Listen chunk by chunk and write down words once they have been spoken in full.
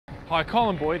Hi,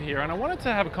 Colin Boyd here, and I wanted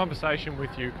to have a conversation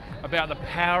with you about the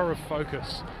power of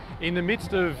focus. In the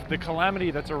midst of the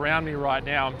calamity that's around me right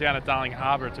now, I'm down at Darling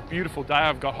Harbour. It's a beautiful day.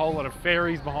 I've got a whole lot of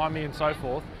ferries behind me and so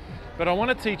forth. But I want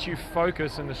to teach you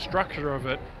focus and the structure of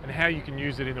it and how you can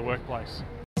use it in the workplace.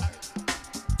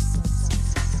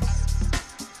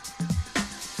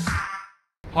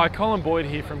 Hi, Colin Boyd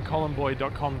here from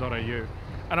colinboyd.com.au.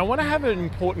 And I want to have an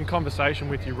important conversation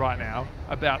with you right now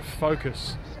about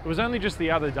focus. It was only just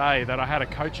the other day that I had a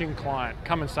coaching client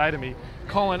come and say to me,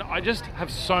 Colin, I just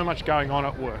have so much going on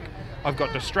at work. I've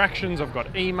got distractions, I've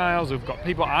got emails, I've got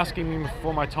people asking me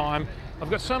for my time. I've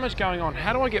got so much going on.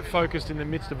 How do I get focused in the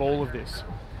midst of all of this?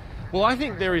 Well, I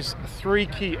think there is three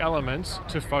key elements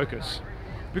to focus.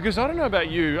 Because I don't know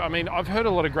about you, I mean, I've heard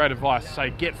a lot of great advice, say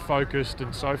get focused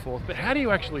and so forth, but how do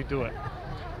you actually do it?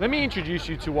 Let me introduce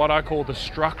you to what I call the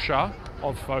structure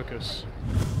of focus.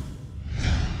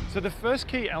 So the first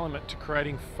key element to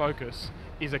creating focus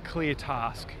is a clear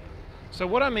task. So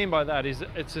what I mean by that is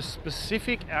it's a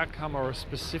specific outcome or a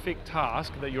specific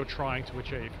task that you're trying to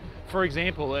achieve. For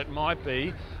example, it might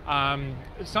be,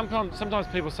 sometimes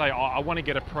people say, oh, I want to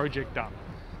get a project done.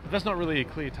 But that's not really a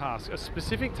clear task. A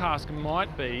specific task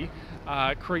might be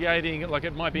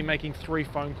it might be making 3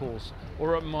 phone calls,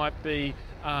 or it might be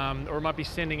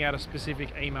sending out a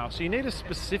specific email. So you need a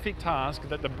specific task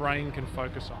that the brain can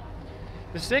focus on.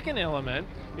 The second element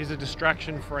is a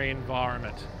distraction-free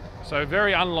environment. So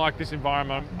very unlike this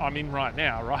environment I'm in right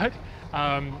now, right?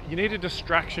 You need a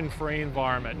distraction-free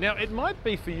environment. Now, it might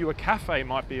be for you, a cafe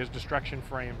might be a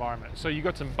distraction-free environment. So you've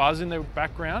got some buzz in the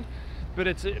background, but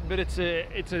it's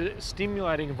a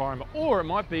stimulating environment. Or it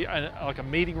might be like a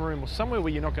meeting room or somewhere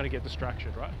where you're not going to get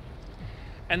distracted, right?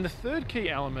 And the third key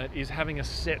element is having a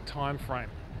set time frame.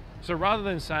 So rather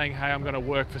than saying, hey, I'm going to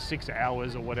work for 6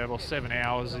 hours or whatever, or 7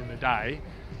 hours in the day,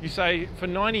 you say for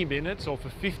 90 minutes or for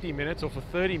 50 minutes or for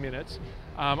 30 minutes,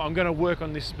 I'm going to work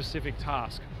on this specific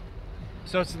task.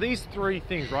 So it's these three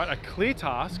things, right? A clear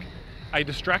task, a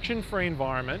distraction-free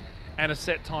environment, and a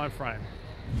set time frame.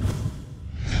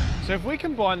 So if we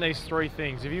combine these three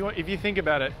things, if you think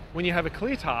about it, when you have a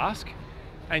clear task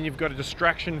and you've got a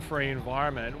distraction-free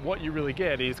environment, what you really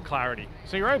get is clarity.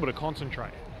 So you're able to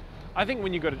concentrate. I think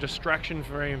when you've got a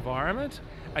distraction-free environment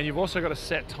and you've also got a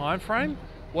set time frame,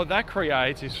 what that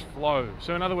creates is flow.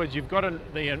 So in other words, you've got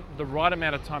the right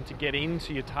amount of time to get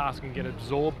into your task and get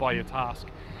absorbed by your task.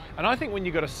 And I think when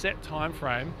you've got a set time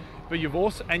frame, but you've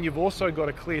also got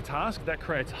a clear task, that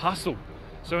creates hustle.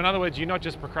 So in other words, you're not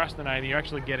just procrastinating, you're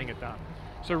actually getting it done.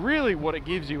 So really what it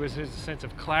gives you is a sense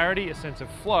of clarity, a sense of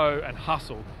flow and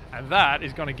hustle. And that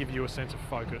is going to give you a sense of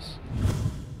focus.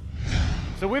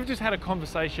 So we've just had a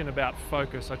conversation about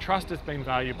focus. I trust it's been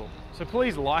valuable. So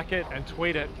please like it and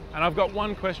tweet it. And I've got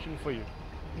one question for you.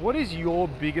 What is your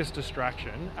biggest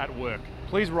distraction at work?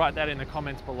 Please write that in the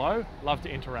comments below. Love to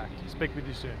interact. Speak with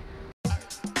you soon.